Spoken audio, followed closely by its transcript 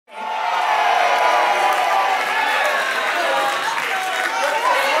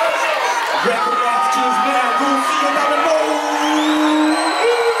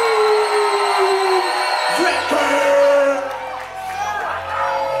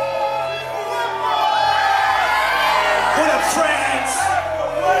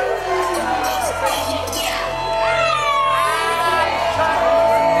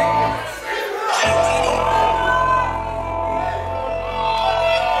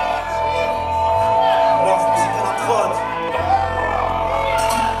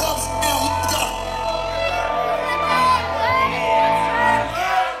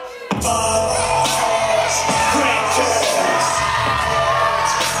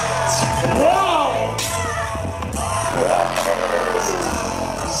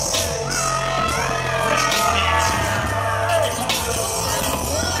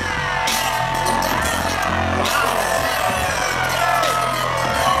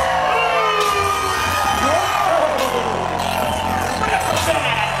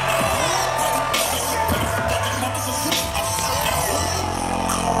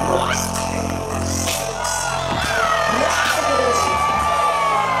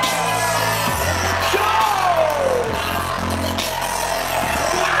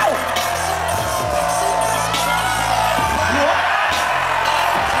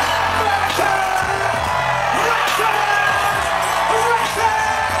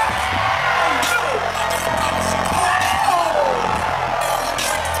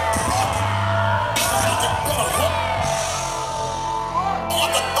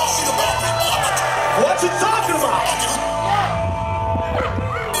What you talking about?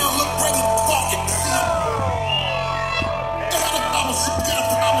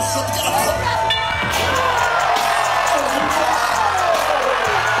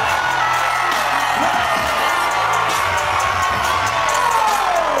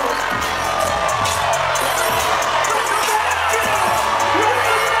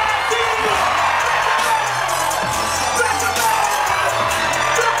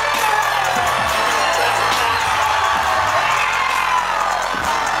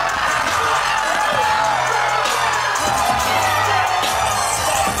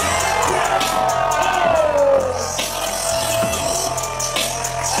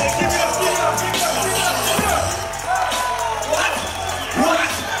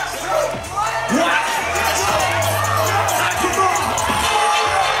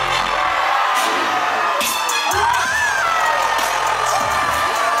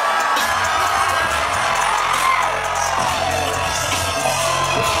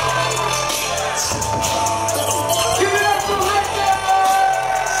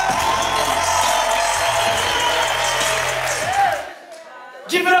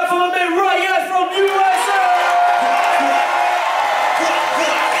 Give it up for my man Ryat from USA!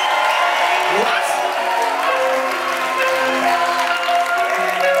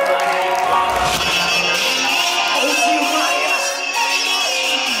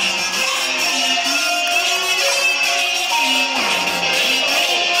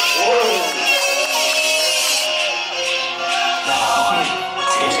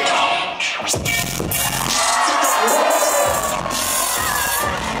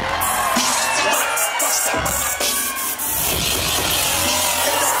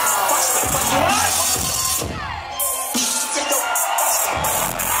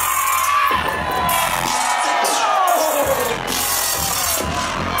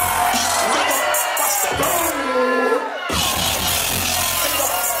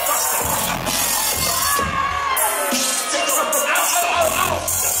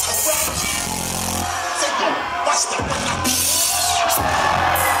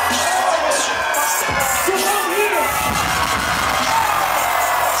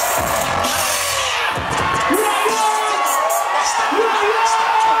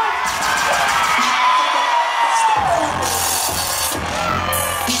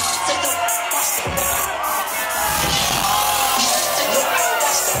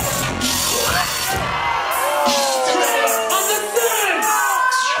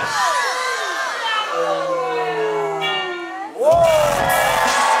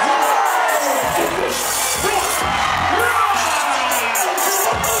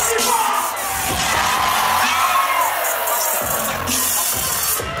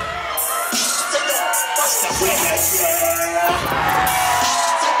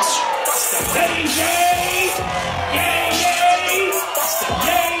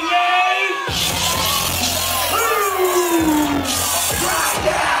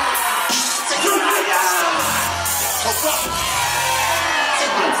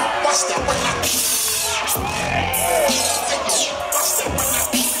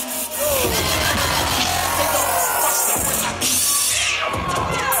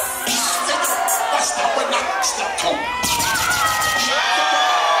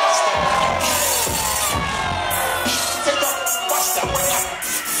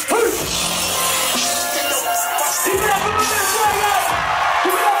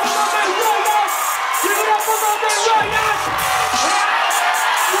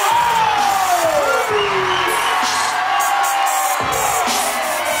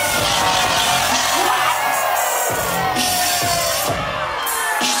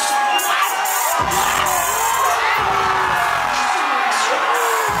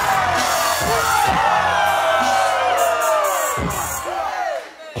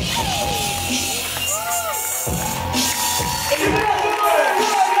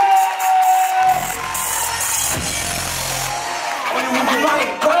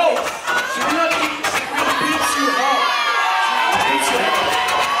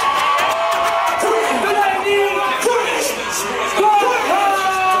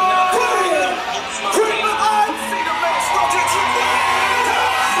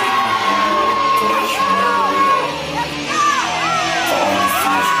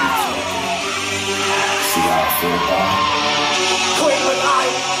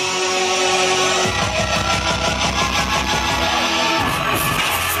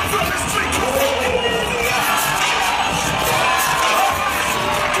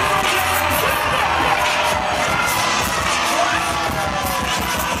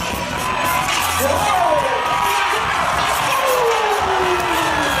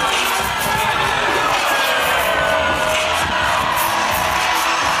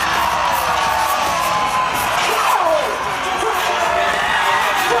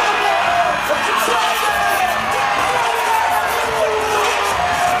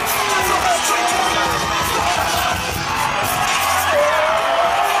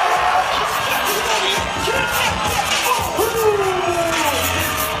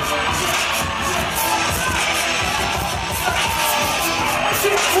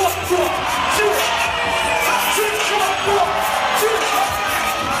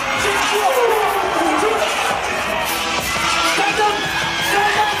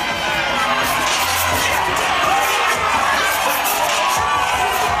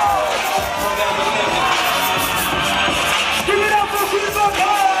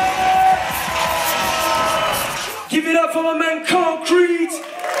 up for my man Konkrete,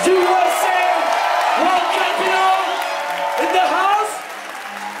 USA, World Capital, in the house.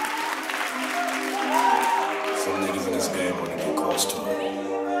 Some niggas in this game wanna get close to it.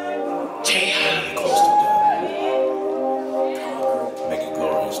 Damn. Close to death. Make it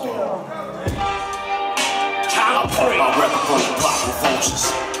glorious, though. I put my rep up on the block with vultures.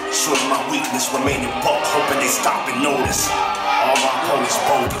 Showing my weakness, remaining buck, hoping they stop and notice. All my opponents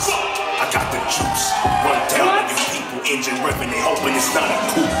bogus. I got the juice. Run down on your people, engine revving, they hoping it's not a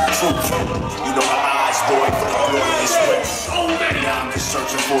coup. Truth. You know my eyes, boy, for the glorious rest. Now I'm just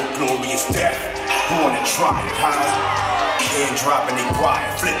searching for a glorious death. Who wanna try it, huh? Hand dropping they quiet,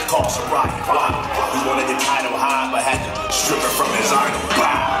 flip cause a riot. He wanted the title high, but had to strip it from his idol.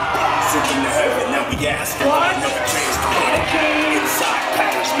 Sinking to heaven, now we asking why I never changed the money. Inside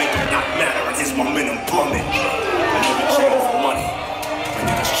patterns make it not matter, and his momentum plummet. I never change for money, when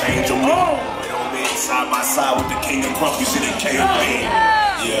niggas change on me. With old man side by side with the king of crump, you see the caveman.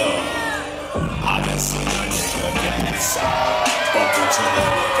 Yeah, I done seen a nigga get inside, bump into the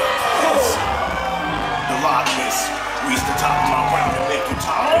nigga pass. The loudness, reach the top of my round and make you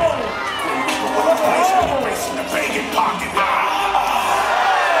top. Grim Reaper with the place when you're racing the banging pocket.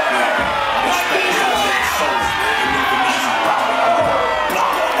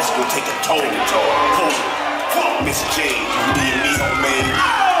 Take a toll, Miss J, me and me, oh man.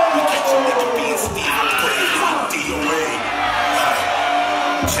 We catch a nigga being Steve, put it in the DOA.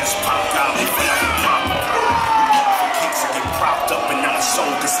 Chest popped out, they feel like pop. Kicks and get propped up, and not a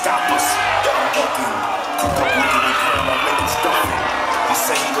soul can stop us. I'm bucking, cook up with it and grab my making stuffing. He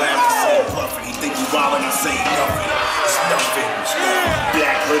say he laughs, he say he bluffing. He think he wildin', I say nothing. It's nothing.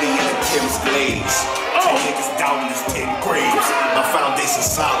 Black hoodie and a Tim's glaze. 10 niggas down in his 10 graves. My foundation's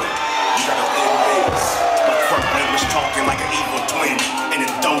solid. You got a thin base. My front brain was talking like an evil twin in a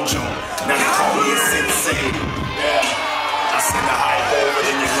dojo. Now they call me a sensei. Yeah. I send a hype over,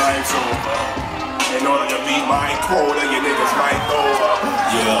 then your life's over. In order to meet my quota, your niggas might go over.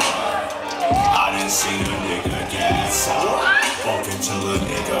 Yeah. I didn't see a nigga get inside. Bump into a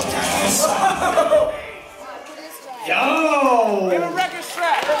nigga pass out. Yo!